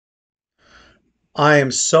I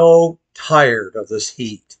am so tired of this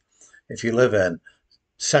heat. If you live in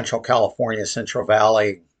Central California, Central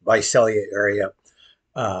Valley, Visalia area,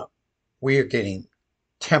 uh, we are getting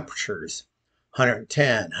temperatures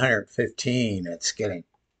 110, 115. It's getting,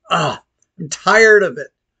 I'm tired of it.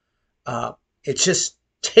 Uh, it's just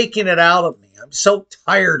taking it out of me. I'm so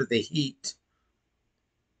tired of the heat.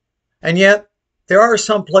 And yet, there are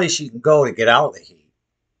some places you can go to get out of the heat,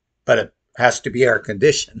 but it has to be air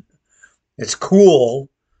conditioned. It's cool.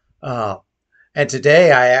 Uh, And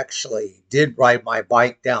today I actually did ride my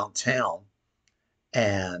bike downtown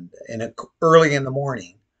and early in the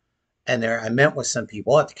morning. And there I met with some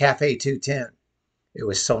people at the Cafe 210. It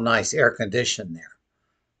was so nice, air conditioned there.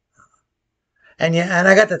 And yeah, and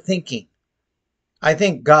I got to thinking, I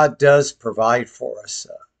think God does provide for us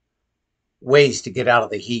ways to get out of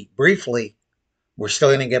the heat. Briefly, we're still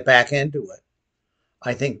going to get back into it.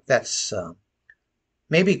 I think that's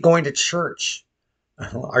maybe going to church.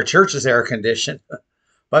 Our church is air conditioned,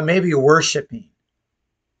 but maybe worshiping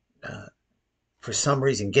uh, for some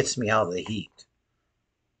reason gets me out of the heat.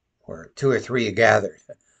 Where two or three are gathered.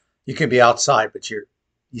 You can be outside, but you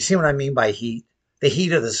see what I mean by heat? The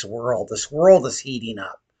heat of this world. This world is heating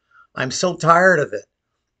up. I'm so tired of it.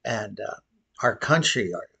 And our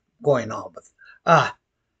country are going on with, ah,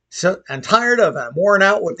 so I'm tired of it. I'm worn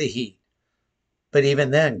out with the heat. But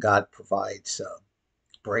even then, God provides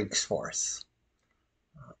breaks for us.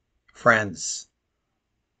 Friends,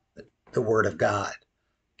 the Word of God.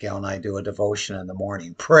 Gail and I do a devotion in the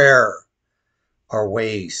morning. Prayer are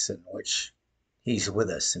ways in which He's with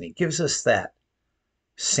us, and He gives us that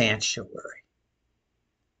sanctuary.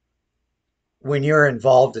 When you're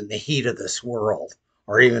involved in the heat of this world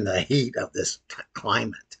or even the heat of this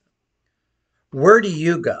climate, where do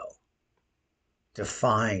you go to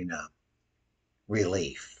find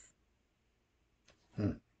relief?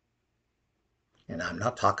 Hmm. And I'm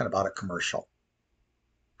not talking about a commercial.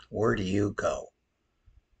 Where do you go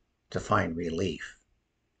to find relief?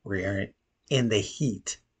 We're in the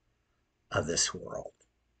heat of this world.